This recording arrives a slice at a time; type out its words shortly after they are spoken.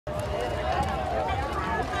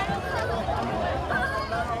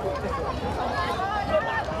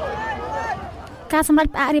ការសម្រេច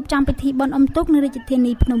ផ្អាករៀបចំពិធីបុណ្យអុំទូកនៅរាជធា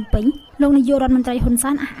នីភ្នំពេញលោកនាយករដ្ឋមន្ត្រីហ៊ុន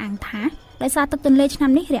សែនអះអាងថាដោយសារទឹកទន្លេឆ្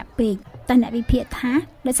នាំនេះរាក់ពេកតែអ្នកវិភាគថា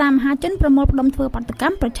ដោយសារមហាជនប្រមូលផ្ដុំធ្វើបាតុក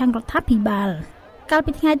ម្មប្រឆាំងរដ្ឋាភិបាលកាល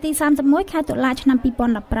ពីថ្ងៃទី31ខែតុលាឆ្នាំ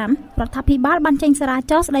2015រដ្ឋាភិបាលបានចេញសារ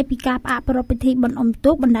ចរស្តីពីការផ្អាកប្រារព្ធពិធីបុណ្យអុំ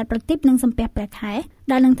ទូកបណ្ដែតប្រទីបនិងសំពះព្រះខែ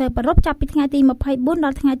ដែលនឹងត្រូវប្រារព្ធចាប់ពីថ្ងៃទី24ដ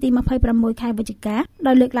ល់ថ្ងៃទី26ខែវិច្ឆិកា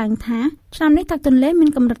ដោយលើកឡើងថាឆ្នាំនេះទឹកទន្លេមាន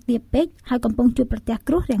កម្រិតទាបពេកហើយកំពុងជួបប្រទះ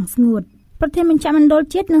គ្រោះរាំងស្ងួតប្រធានបញ្ជាមណ្ឌល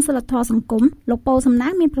ជាតិនិងសិលធម៌សង្គមលោកប៉ូសំណា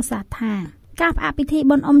ងមានប្រសាសន៍ថាការផ្អាកពិធី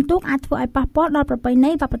បុណ្យអុំទូកអាចធ្វើឲ្យប៉ះពាល់ដល់ប្រពៃ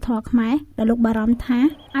ណីវប្បធម៌ខ្មែរដែលលោកបារម្ភថា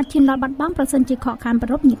អាចឈានដល់បាត់បង់ប្រសិនជាខកខានប្រា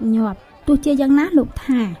រព្ធញឹកញាប់ទោះជាយ៉ាងណាលោក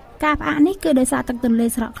ថាការផ្អាកនេះគឺដោយសារទឹកទន្លេ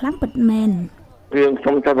ស្រកខ្លាំងពិតមែនយើងខ្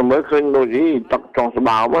ញុំចាំតែមើលឃើញដូចនេះទឹកចង់ស្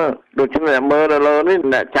បោមដូចជាអ្នកមើលនៅលើនេះ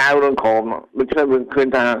អ្នកចៅរឿងក្រមដូច្នេះយើងឃើញ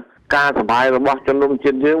ថាការសប្បាយរបស់ជនរួម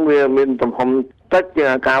ជាតិយើងវាមានទំហំតិចជា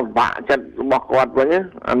ងការបាក់ចិត្តរបស់គាត់វិញ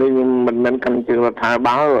អានេះមិនមែនកាន់ជើងរដ្ឋាភិ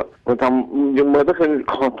បាលព្រោះថាយើងមើលទៅឃើញ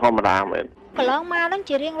ខុសធម្មតាមែនកន្លងមកនឹង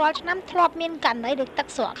ជារៀងរាល់ឆ្នាំធ្លាប់មានករណីដូចទឹក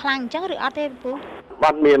ស្រកខ្លាំងអញ្ចឹងឬអត់ទេពូបា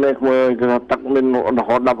ត់មានទេមើលគឺថាទឹកមានរ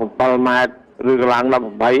ហូតដល់17ម៉ែត្រឬកន្លងដល់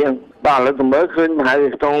8ហ្នឹងបាទឥឡូវទៅមើលឃើញប្រហែលជា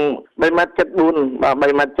ក្នុង3ម៉ែត្រ74បាទ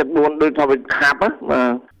3ម៉ែត្រ74ដូចថាវាខាប់បាទ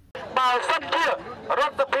បើសិនជារ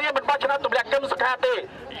ដ្ឋសភាមិនបោះឆ្នោតទម្លាក់កម្មសខាទេ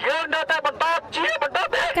យើងនៅតែបន្តជាបន្ត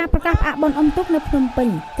ទេការប្រកាសផ្អាកបុណ្យអុំទូកនៅភ្នំពេញ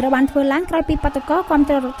ត្រូវបានធ្វើឡើងក្រោយពីបាតុករគាំ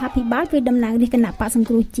ទ្ររដ្ឋាភិបាលគឺតំណាងរាជគណៈបក្សសង្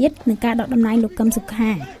គ្រោះជាតិនិងការដកតំណែងលោកកឹមសុខា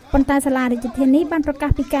ប៉ុន្តែសាលារាជធានីបានប្រកាស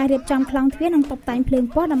ពីការរៀបចំក្លោងទ្វារនិងតុបតែងភ្លើង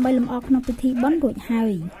ពណ៌ដើម្បីលម្អក្នុងពិធីបុណ្យរួចហើ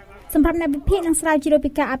យសម្រាប់អ្នកវិភាគនិងស្រាវជ្រាវពី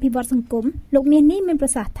ការអភិវឌ្ឍសង្គមលោកមាសនេះមានប្រ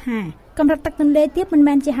សាសន៍ថាកម្រិតទឹកទន្លេទាបមិន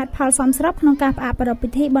មែនជាហេតុផលសមស្របក្នុងការផ្អាកប្រារព្ធពិ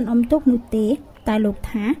ធីបុណ្យអុំទូកនោះទេតែលោក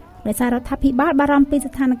ថាដោយសាររដ្ឋាភិបាលបារម្ភពី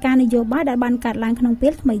ស្ថានភាពនយោបាយដែលបានកើតឡើងក្នុងពេ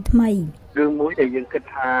លថ្មីរឿងមួយដែលយើងគិត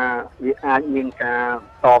ថាវាអាចមានការ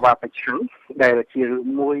តវ៉ាប្រឆាំងដែលជារឿង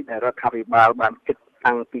មួយដែលរដ្ឋាភិបាលបានគិត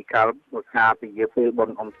តាំងពីកាលមកការពីពេលបុ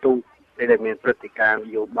ណ្យអុំទូកដែលមានព្រឹត្តិការណ៍ន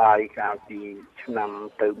យោបាយកាលពីឆ្នាំ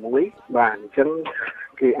ទៅមួយបាទអញ្ចឹង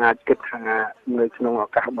គេអាចគិតថានៅក្នុងឱ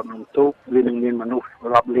កាសបុណ្យអុំទូកវានឹងមានមនុស្ស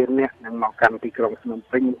រាប់លាននាក់នឹងមកកាន់ទីក្រុងភ្នំ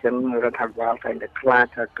ពេញអញ្ចឹងរដ្ឋាភិបាលតែខ្លាច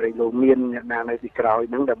ថាក្រីលោមានអ្នកណានៅទីក្រោយ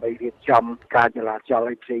ហ្នឹងដើម្បីរៀបចំការចរាចរណ៍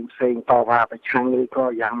ឲ្យផ្សេងតវ៉ាប្រឆាំងឬក៏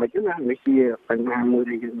យ៉ាងម៉េចណានេះជាបញ្ហាមួយ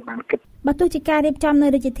ដែលយើងបានគិតបើទោះជាការរៀបចំនៅ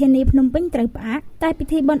រាជធានីភ្នំពេញត្រូវផ្អាកតែពិ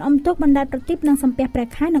ធីបុណ្យអុំទូកបណ្ដែតប្រទីបនិងសំពះព្រះ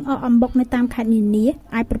ខែនិងអកអំបុកនៅតាមខេត្តនានា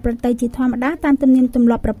អាចប្រព្រឹត្តទៅជាធម្មតាតាមទំនៀមទម្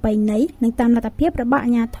លាប់ប្រពៃណីនិងតាមលទ្ធភាពរបស់អា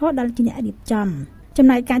ជ្ញាធរដែលជាអ្នករៀបចំចំ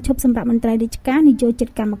ណែកការឈប់សម្រាប់មន្ត្រីរាជការនយោជិត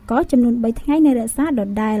កម្មករចំនួន3ថ្ងៃនៅរក្សាដ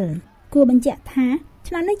ដែលគួរបញ្ជាក់ថា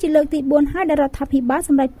ឆ្នាំនេះជាលើកទី4ហើយដែលរដ្ឋាភិបាលស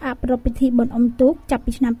ម្រេចផ្អាកប្រារព្ធពិធីបុណ្យអុំទូកចាប់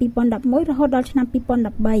ពីឆ្នាំ2011រហូតដល់ឆ្នាំ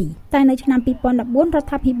2013តែនៅឆ្នាំ2014រដ្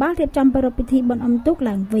ឋាភិបាលរៀបចំប្រារព្ធពិធីបុណ្យអុំទូក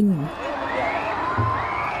ឡើងវិញ